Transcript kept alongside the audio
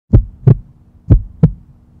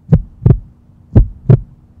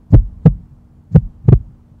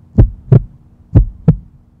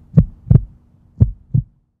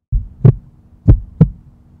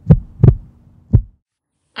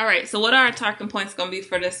All right, so what are our talking points going to be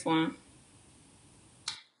for this one?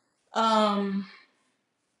 Um,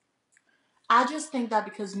 I just think that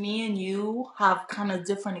because me and you have kind of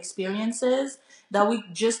different experiences, that we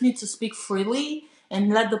just need to speak freely and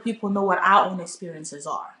let the people know what our own experiences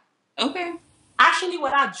are. Okay. Actually,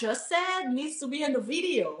 what I just said needs to be in the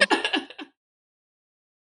video.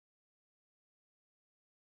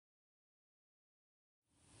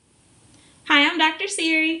 Hi, I'm Dr.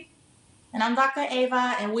 Ciri. And I'm Dr.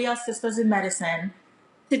 Ava, and we are Sisters in Medicine.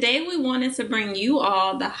 Today we wanted to bring you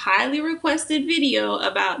all the highly requested video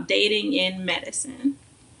about dating in medicine.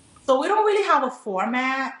 So we don't really have a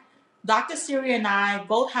format. Dr. Ciri and I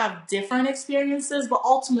both have different experiences, but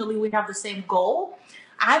ultimately we have the same goal.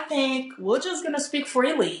 I think we're just going to speak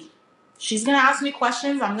freely. She's going to ask me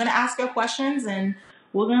questions, I'm going to ask her questions, and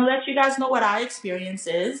we're going to let you guys know what our experience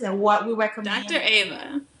is and what we recommend. Dr.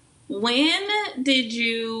 Ava, when did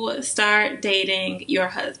you start dating your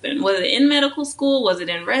husband? Was it in medical school? Was it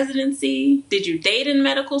in residency? Did you date in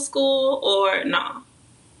medical school or no?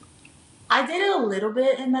 I did it a little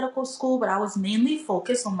bit in medical school, but I was mainly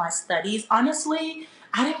focused on my studies. Honestly,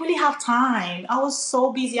 I didn't really have time. I was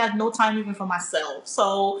so busy, I had no time even for myself.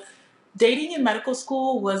 So dating in medical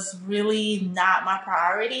school was really not my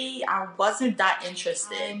priority. I wasn't that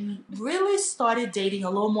interested. I really started dating a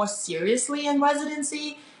little more seriously in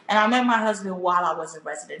residency, and I met my husband while I was in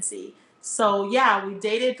residency. So yeah, we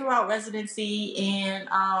dated throughout residency, and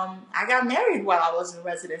I got married while I was in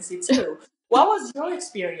residency too. What was your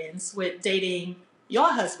experience with dating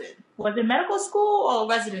your husband? Was it medical school or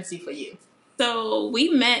residency for you? So we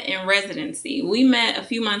met in residency. We met a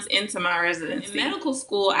few months into my residency. In medical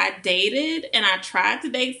school, I dated and I tried to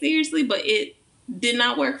date seriously, but it did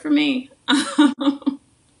not work for me.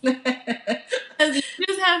 Because you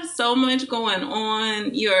just have so much going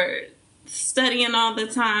on. You're studying all the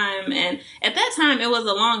time. And at that time, it was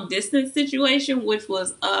a long distance situation, which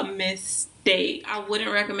was a mistake. I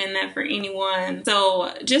wouldn't recommend that for anyone.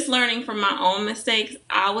 So just learning from my own mistakes,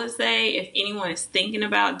 I would say if anyone is thinking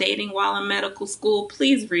about dating while in medical school,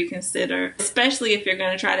 please reconsider, especially if you're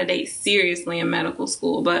going to try to date seriously in medical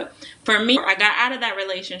school. But for me, I got out of that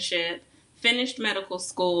relationship, finished medical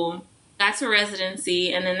school, got to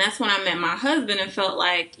residency, and then that's when I met my husband and felt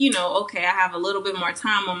like, okay, I have a little bit more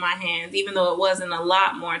time on my hands, even though it wasn't a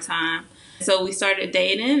lot more time. So we started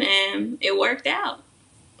dating and it worked out.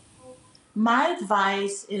 My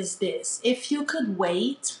advice is this. If you could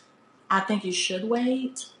wait, I think you should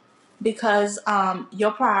wait because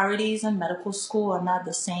your priorities in medical school are not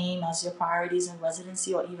the same as your priorities in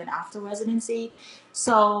residency or even after residency.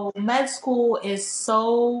 So med school is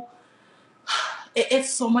it's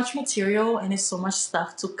so much material and it's so much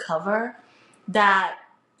stuff to cover that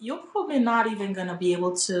you're probably not even going to be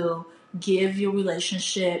able to give your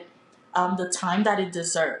relationship the time that it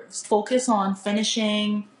deserves. Focus on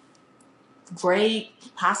finishing great,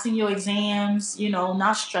 passing your exams,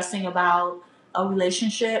 not stressing about a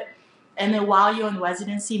relationship. And then while you're in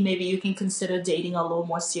residency, maybe you can consider dating a little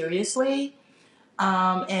more seriously.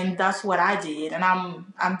 And that's what I did. And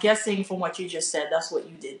I'm guessing from what you just said, that's what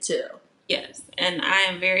you did too. Yes, and I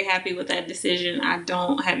am very happy with that decision. I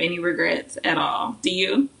don't have any regrets at all. Do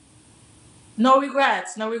you? No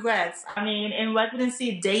regrets, no regrets. I mean, in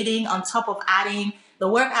residency, dating on top of adding the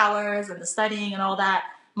work hours and the studying and all that,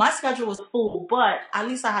 my schedule was full, but at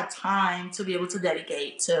least I had time to be able to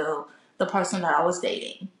dedicate to the person that I was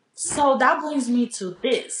dating. So that brings me to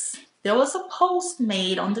this. There was a post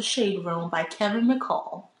made on the Shade Room by Kevin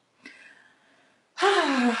McCall.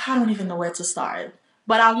 I don't even know where to start.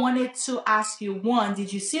 But I wanted to ask you, one,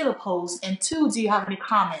 did you see the post? And two, do you have any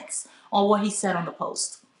comments on what he said on the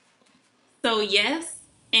post? So yes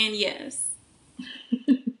and yes.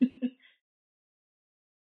 With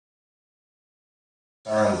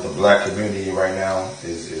the black community right now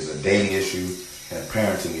is a dating issue and a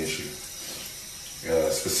parenting issue.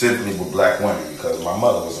 Specifically with black women, because my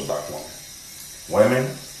mother was a black woman.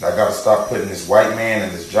 Women, I gotta stop putting this white man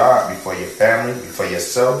in this job before your family, before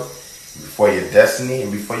yourself, before your destiny,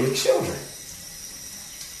 and before your children.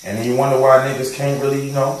 And then you wonder why niggas can't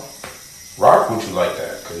really, rock with you like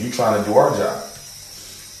that, because you trying to do our job.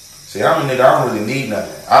 See, I'm a nigga, I don't really need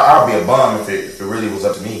nothing. I'll be a bum if it really was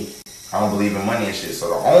up to me. I don't believe in money and shit. So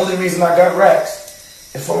the only reason I got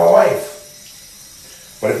racks is for my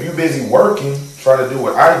wife. But if you busy working, trying to do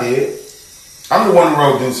what I did, I'm the one who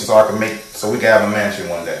wrote deuces so we can have a mansion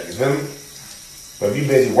one day. You feel me? But if you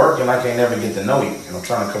busy working, I can't never get to know you. And I'm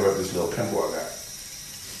trying to cover up this little pimple I got.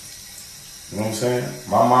 You know what I'm saying?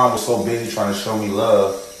 My mom was so busy trying to show me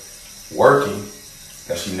love, working,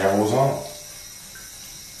 that she never was home.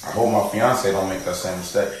 I hope my fiance don't make that same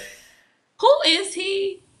mistake. Who is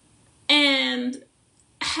he?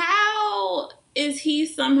 he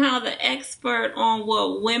somehow the expert on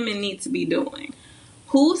what women need to be doing?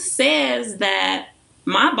 Who says that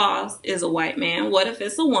my boss is a white man? What if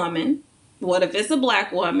it's a woman? What if it's a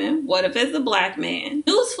black woman? What if it's a black man?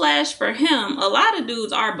 Newsflash for him, a lot of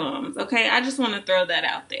dudes are bums, okay? I just want to throw that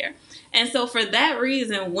out there. And so for that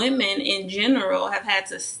reason, women in general have had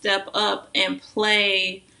to step up and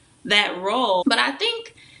play that role. But I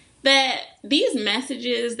think that these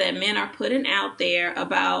messages that men are putting out there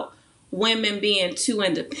about women being too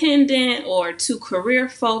independent or too career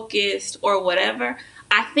focused or whatever,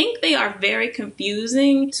 I think they are very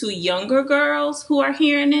confusing to younger girls who are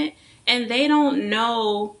hearing it, and they don't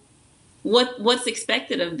know what's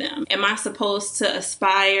expected of them. Am I supposed to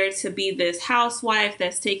aspire to be this housewife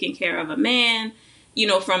that's taking care of a man, you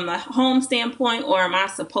know, from the home standpoint, or am I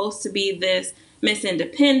supposed to be this Miss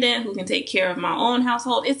Independent who can take care of my own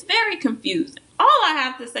household? It's very confusing. All I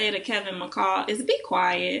have to say to Kevin McCall is be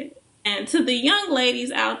quiet. And to the young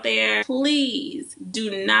ladies out there, please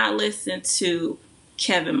do not listen to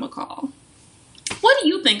Kevin McCall. What do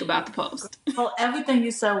you think about the post? Well, everything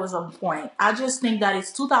you said was on point. I just think that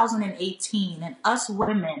it's 2018 and us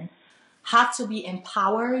women have to be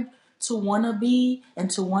empowered to want to be and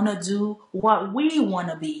to want to do what we want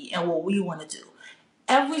to be and what we want to do.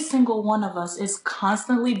 Every single one of us is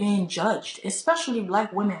constantly being judged, especially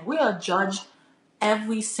black women. We are judged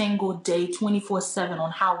every single day, 24/7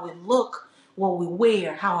 on how we look, what we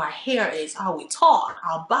wear, how our hair is, how we talk,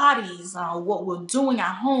 our bodies, what we're doing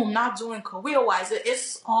at home, not doing career-wise.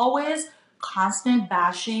 It's always constant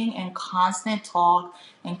bashing and constant talk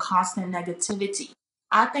and constant negativity.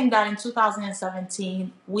 I think that in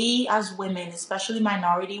 2017, we as women, especially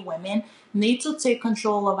minority women, need to take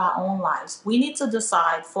control of our own lives. We need to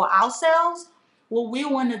decide for ourselves what we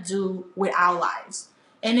want to do with our lives.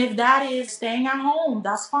 And if that is staying at home,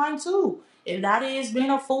 that's fine too. If that is being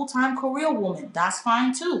a full-time career woman, that's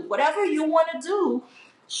fine too. Whatever you want to do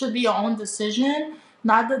should be your own decision,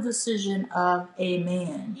 not the decision of a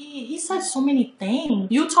man. He said so many things.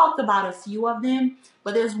 You talked about a few of them,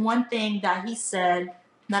 but there's one thing that he said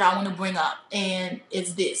that I want to bring up, and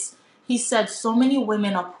it's this. He said so many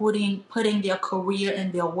women are putting their career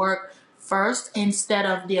and their work first instead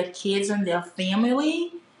of their kids and their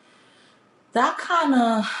family. That kind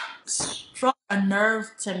of struck a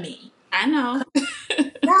nerve to me. I know.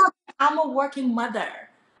 Now, I'm a working mother.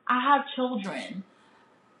 I have children.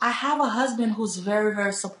 I have a husband who's very,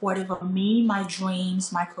 very supportive of me, my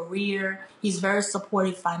dreams, my career. He's very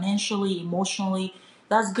supportive financially, emotionally.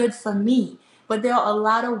 That's good for me. But there are a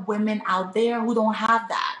lot of women out there who don't have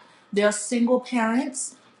that. They're single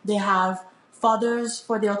parents. They have fathers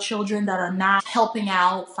for their children that are not helping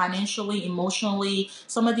out financially, emotionally.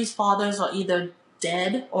 Some of these fathers are either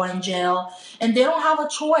dead or in jail, and they don't have a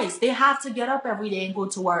choice. They have to get up every day and go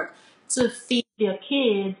to work to feed their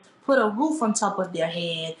kids, put a roof on top of their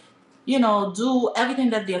head, you know, do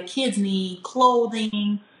everything that their kids need,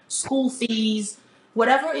 clothing, school fees,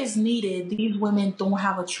 whatever is needed. These women don't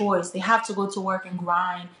have a choice. They have to go to work and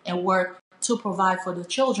grind and work to provide for the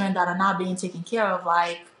children that are not being taken care of,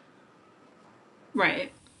 like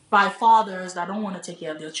right, by fathers that don't want to take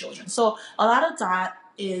care of their children. So a lot of that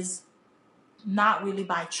is not really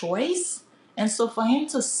by choice. And so for him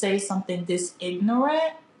to say something this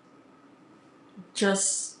ignorant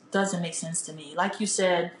just doesn't make sense to me. Like you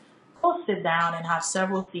said, go sit down and have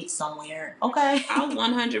several feet somewhere. Okay? I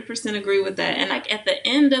 100% agree with that. And like at the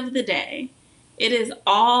end of the day, it is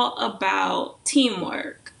all about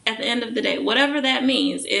teamwork. At the end of the day, whatever that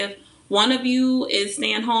means, if one of you is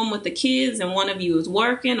staying home with the kids and one of you is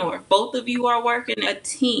working, or if both of you are working, a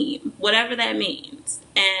team, whatever that means.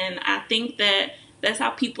 And I think that that's how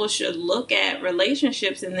people should look at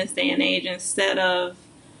relationships in this day and age instead of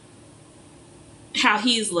how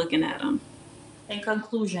he's looking at them. In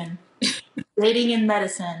conclusion, dating in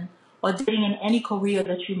medicine or dating in any career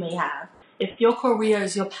that you may have, if your career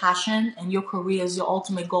is your passion and your career is your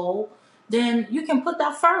ultimate goal, then you can put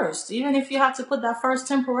that first. Even if you have to put that first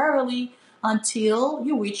temporarily until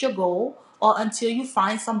you reach your goal or until you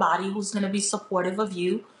find somebody who's going to be supportive of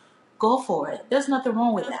you, go for it. There's nothing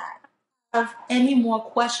wrong with that. Have any more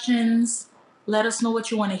questions? Let us know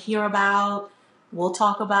what you want to hear about. We'll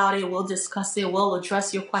talk about it. We'll discuss it. We'll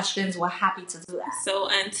address your questions. We're happy to do that. So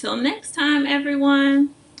until next time,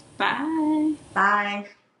 everyone, bye. Bye.